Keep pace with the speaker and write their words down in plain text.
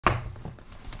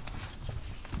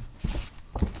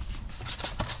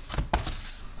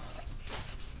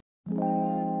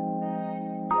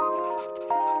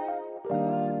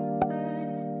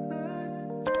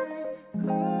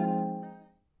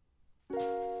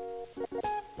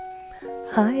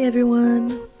Hi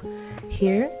everyone!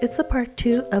 Here is a part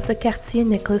 2 of the Cartier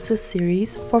necklaces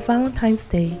series for Valentine's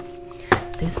Day.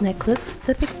 This necklace is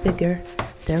a bit bigger,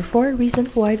 therefore a reason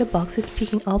why the box is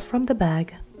peeking out from the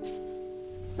bag.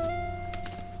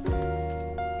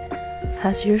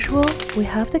 As usual, we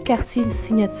have the Cartier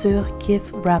signature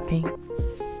gift wrapping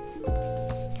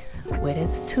with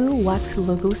its 2 wax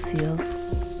logo seals.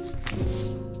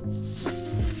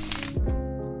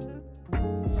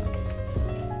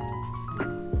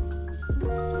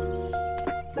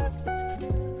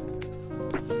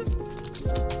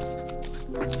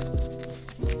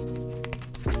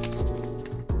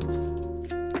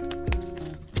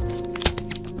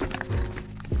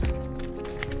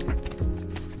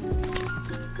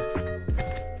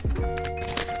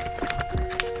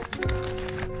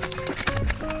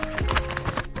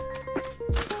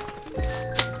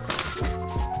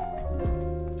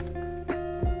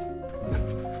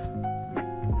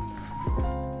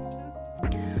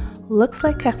 Looks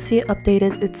like Cartier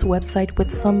updated its website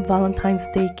with some Valentine's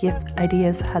Day gift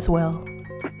ideas as well.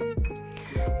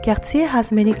 Cartier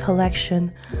has many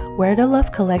collections, where the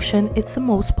Love collection is the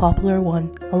most popular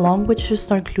one, along with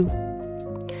Juste and Clou.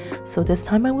 So this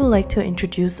time I would like to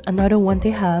introduce another one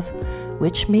they have,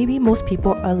 which maybe most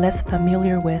people are less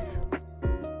familiar with.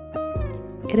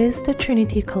 It is the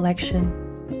Trinity collection.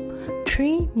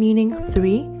 Tri meaning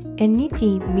 3 and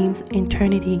Niti means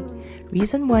eternity.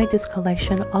 Reason why this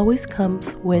collection always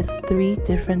comes with 3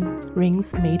 different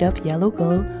rings made of yellow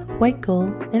gold, white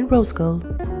gold, and rose gold.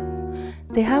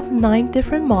 They have 9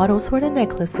 different models for the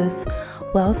necklaces,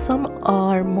 while some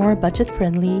are more budget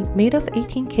friendly, made of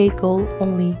 18K gold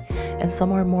only, and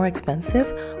some are more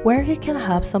expensive, where you can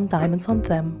have some diamonds on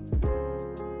them.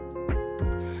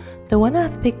 The one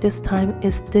I've picked this time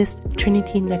is this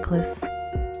Trinity necklace.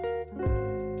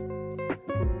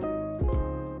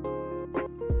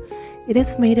 It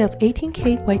is made of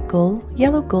 18K white gold,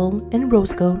 yellow gold, and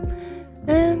rose gold,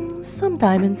 and some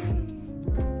diamonds.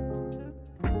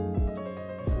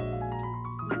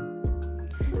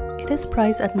 It is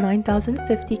priced at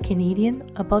 9,050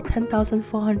 Canadian, about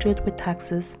 10,400 with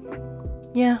taxes.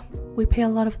 Yeah, we pay a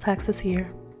lot of taxes here.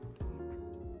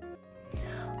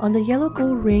 On the yellow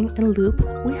gold ring and loop,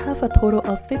 we have a total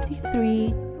of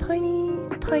 53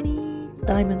 tiny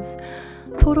diamonds,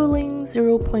 totaling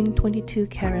 0.22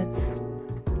 carats.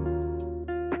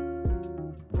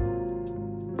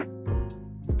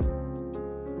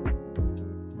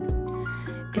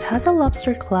 It has a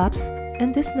lobster clasp,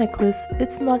 and this necklace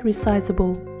is not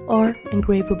resizable or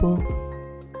engravable.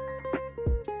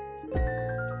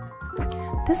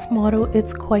 This model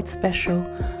is quite special,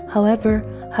 however,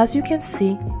 as you can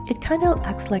see, it kinda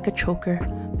acts like a choker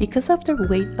because of the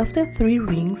weight of the 3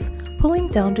 rings pulling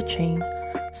down the chain.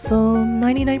 So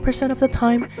 99% of the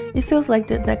time, it feels like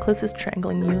the necklace is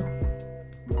strangling you.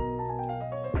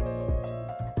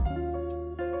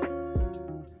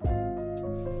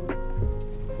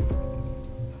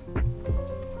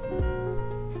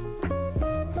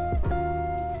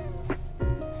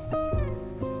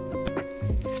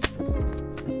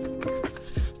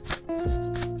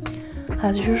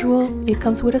 As usual, it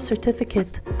comes with a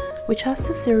certificate, which has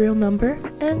the serial number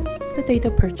and the date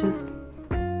of purchase.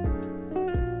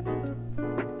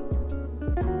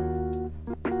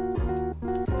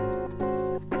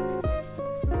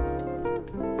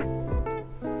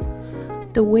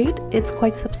 The weight is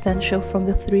quite substantial from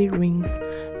the 3 rings,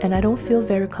 and I don't feel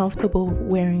very comfortable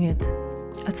wearing it.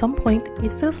 At some point,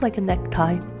 it feels like a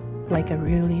necktie, like a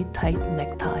really tight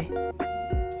necktie.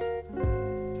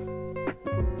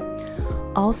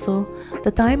 Also,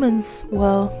 the diamonds,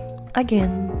 well,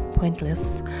 again,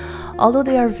 pointless. Although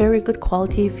they are very good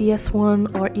quality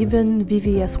VS1 or even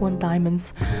VVS1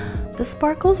 diamonds, the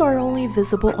sparkles are only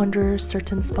visible under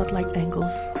certain spotlight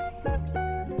angles.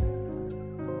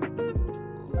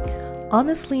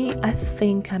 Honestly, I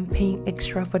think I'm paying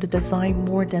extra for the design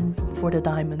more than for the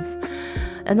diamonds.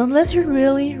 And unless you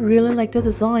really like the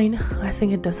design, I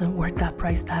think it doesn't worth that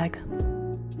price tag.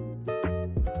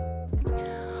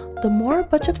 The more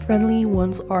budget-friendly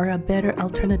ones are a better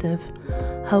alternative.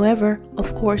 However,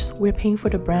 of course, we're paying for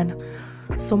the brand,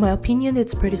 so my opinion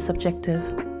is pretty subjective.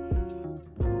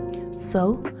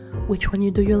 So, which one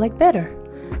do you like better?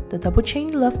 The double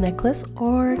chain love necklace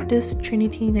or this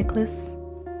Trinity necklace?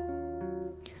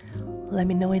 Let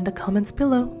me know in the comments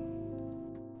below.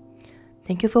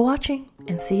 Thank you for watching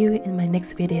and see you in my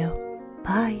next video.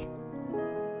 Bye!